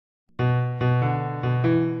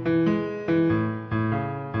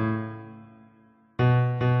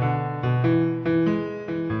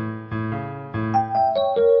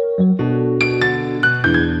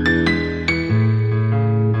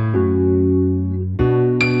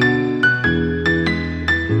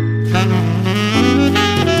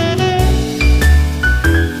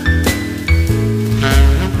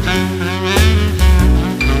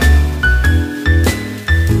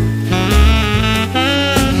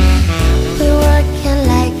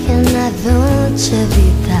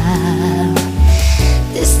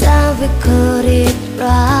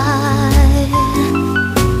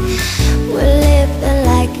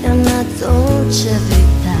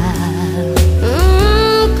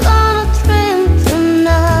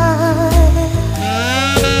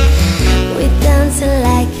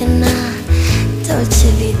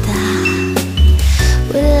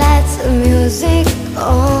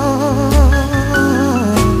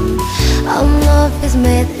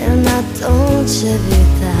dolce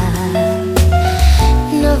vita.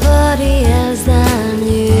 Nobody else than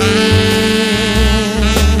you.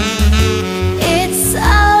 It's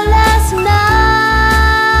our last night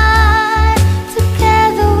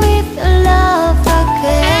together with your love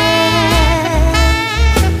again.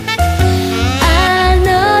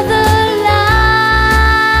 Another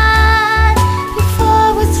light before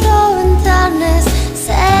we throw in darkness.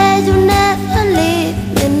 Say you never leave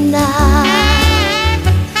me now.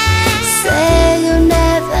 Say you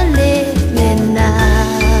never leave me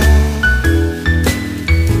now.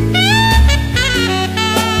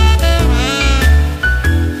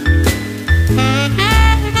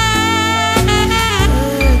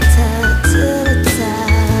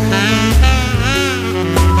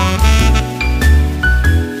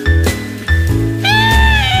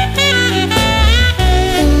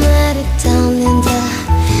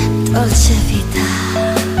 Dolce vita,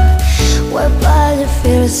 whereby you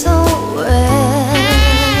feel so well.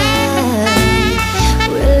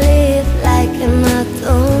 We live like in a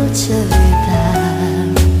dolce vita.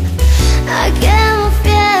 I came off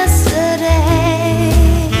yesterday.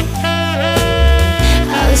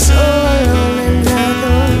 I was so alone in the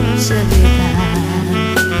dolce vita.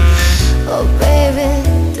 Oh baby,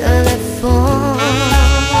 telephone.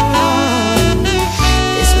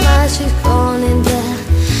 This magic on in the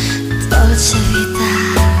dolce vita,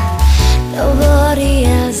 nobody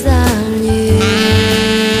else than you.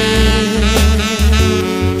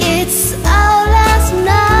 It's our last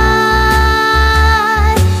night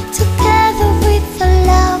together with the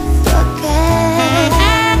love again.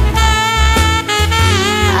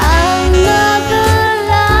 Another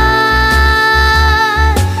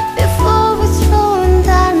light before we throw in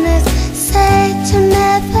darkness. Say to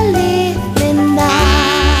never leave me now.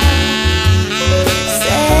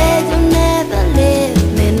 Say you never leave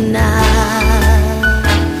me now.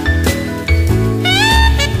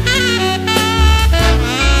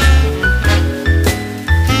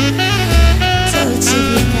 Dolce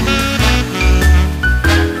vita.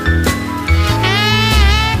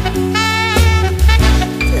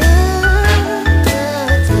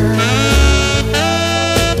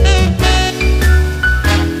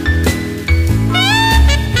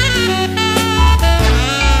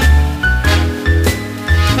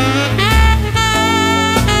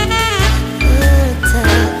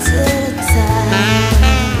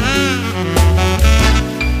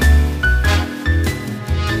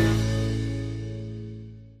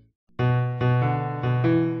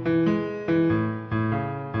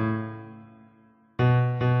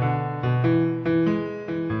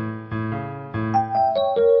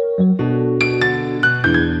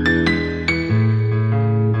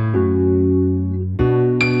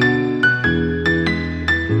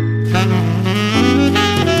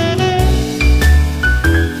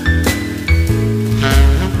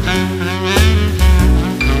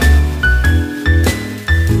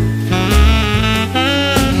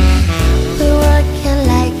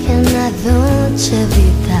 Dolce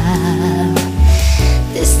vita.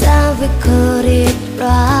 This time we got it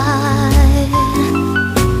right.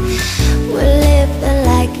 We're living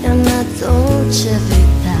like in a dolce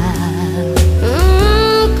vita.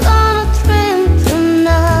 Gonna dream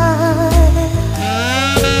tonight.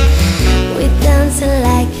 We're dancing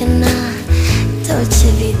like in a dolce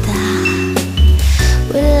vita.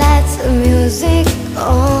 We light the music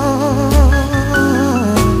on.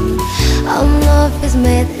 Our love is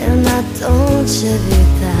made in a dolce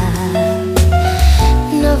vita.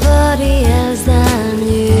 Nobody else than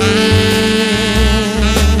you.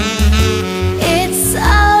 It's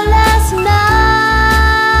our last night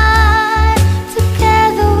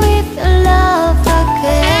together with your love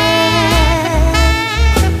again.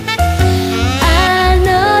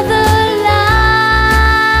 Another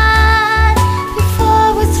light before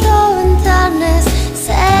we throw in darkness.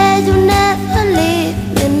 Say you never leave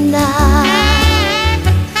me now.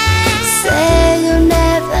 Say you never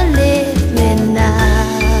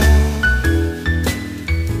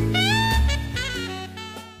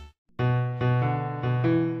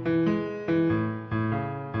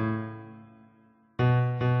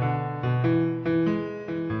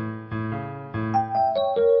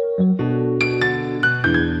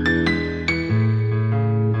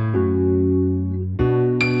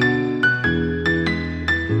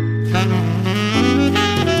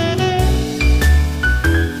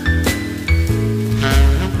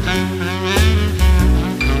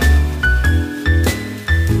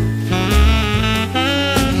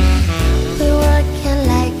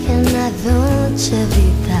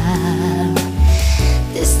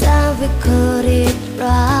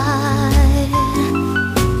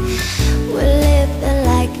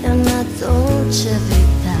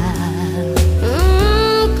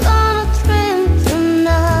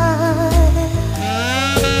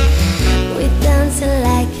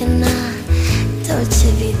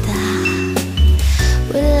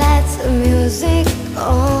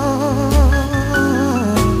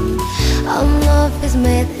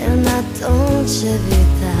dolce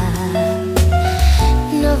vita.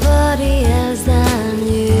 Nobody else than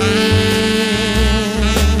you.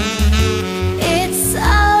 It's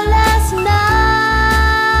our last night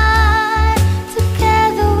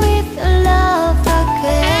together with your love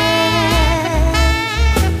again.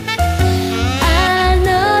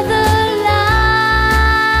 Another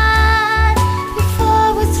light before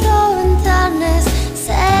we throw in darkness.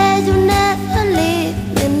 Say you never leave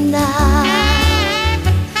me now.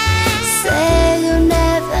 Say you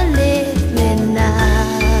never leave me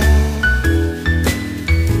now.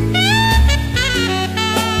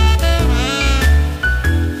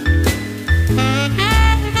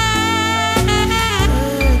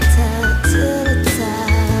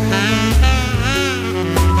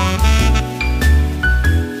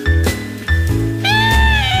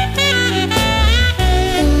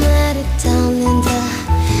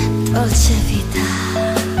 Dolce vita,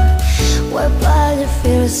 whereby you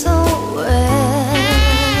feel so well.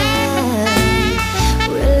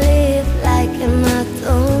 We live like in a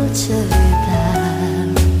dolce vita.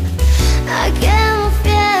 I came off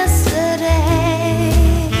yesterday.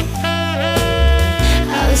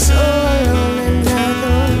 I was so alone in the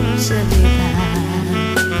dolce vita.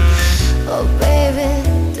 Oh baby,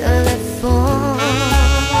 telephone.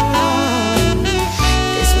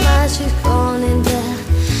 This magic on in the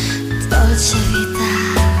dolce vita,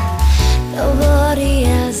 nobody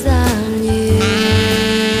else than you.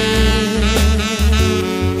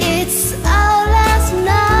 It's our last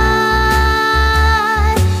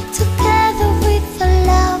night together with the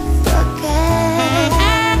love again.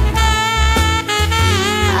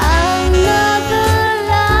 Another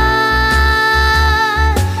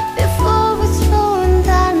light before we throw in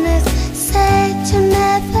darkness. Say you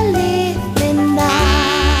never leave me now.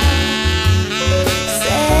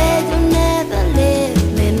 Say you never leave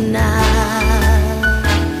me now.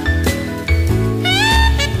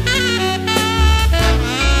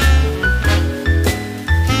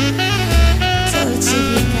 Dolce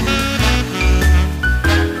vita.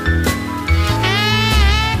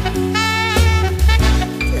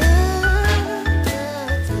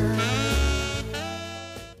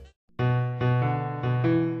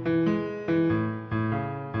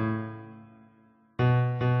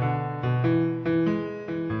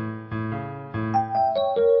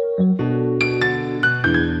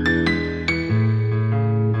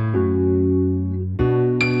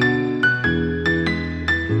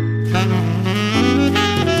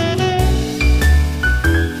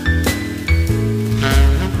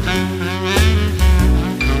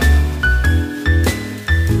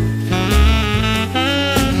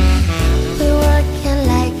 We're working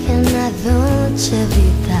like in a dolce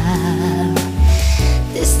vita.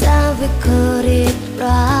 This time we got it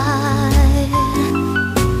right.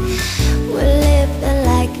 We're living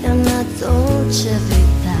like in a dolce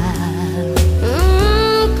vita.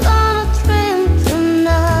 Gonna dream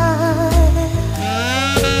tonight.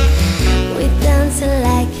 We're dancing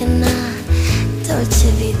like in a dolce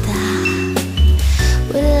vita.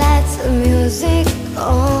 We light the music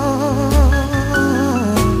on.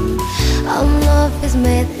 Our love is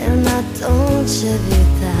made in a dolce vita.